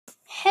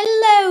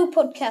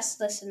podcast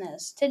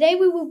listeners. Today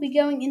we will be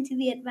going into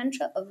the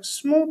adventure of a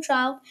small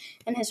child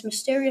and his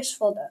mysterious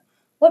folder.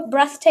 What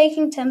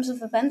breathtaking turns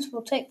of events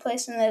will take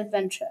place in the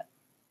adventure?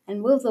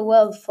 And will the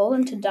world fall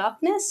into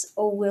darkness,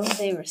 or will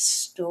they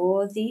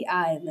restore the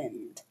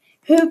island?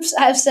 Oops,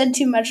 I've said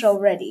too much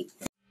already.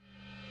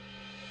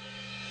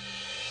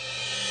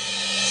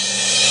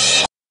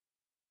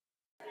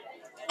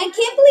 I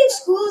can't believe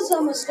school is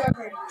almost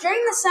over.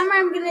 During the summer,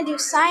 I'm going to do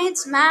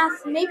science,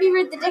 math, maybe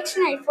read the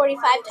dictionary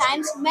 45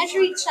 times, measure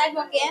each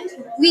sidewalk and...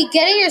 We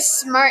get it, you're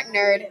smart,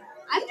 nerd.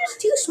 I'm just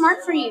too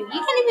smart for you. You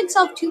can't even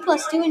solve 2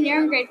 plus 2 and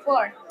you're in grade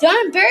 4.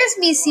 Don't embarrass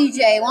me,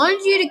 CJ. I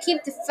wanted you to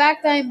keep the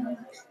fact that I'm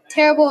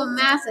terrible in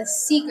math a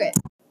secret.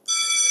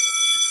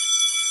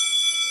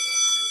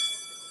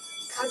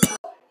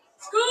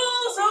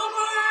 School's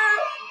over!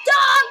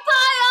 Dog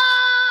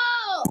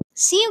pile!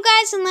 See you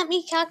guys and let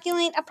me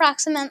calculate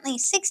approximately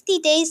 60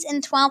 days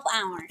and 12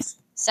 hours.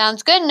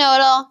 Sounds good,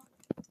 Nodal.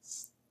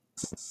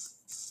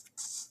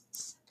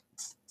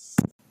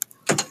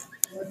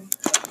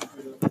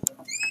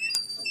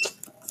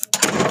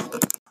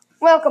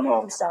 Welcome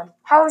home, son.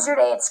 How was your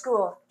day at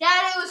school?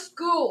 Dad, it was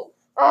school.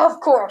 Of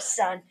course,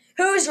 son.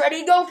 Who's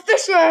ready to go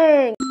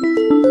fishing?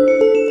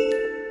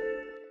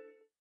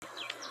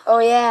 Oh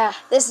yeah,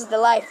 this is the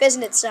life,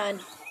 isn't it, son?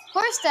 Of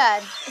course,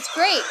 Dad. It's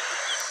great.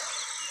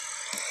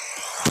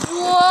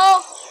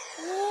 Whoa!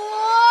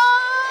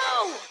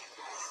 Whoa!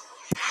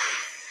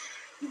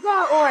 You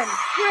got one.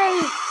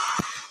 Great.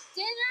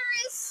 Dinner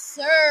is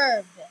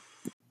served.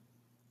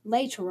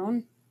 Later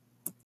on.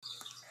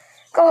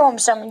 Go home,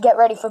 son, and get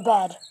ready for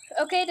bed.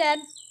 Okay, Dad.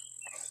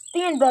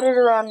 Be in bed at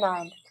around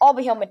 9. I'll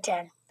be home at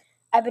 10.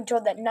 I've been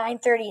told that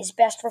 9:30 is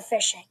best for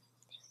fishing.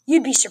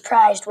 You'd be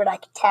surprised what I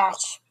could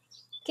catch.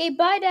 Okay,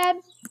 bye, Dad.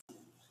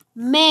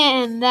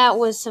 Man, that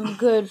was some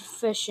good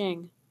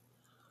fishing.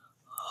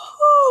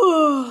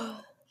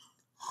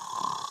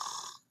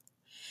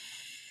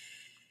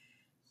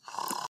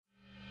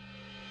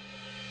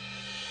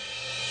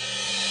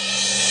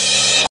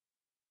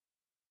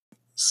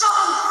 Son,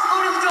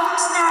 go to the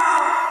docks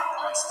now.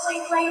 I'll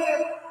explain later.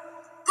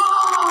 Go!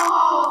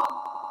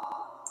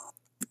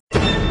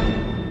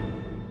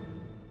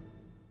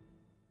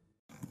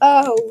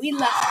 Oh, we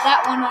left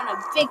that one on a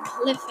big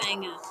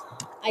cliffhanger.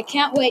 I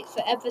can't wait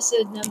for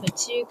episode number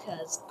 2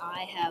 because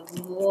I have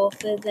more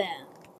for them.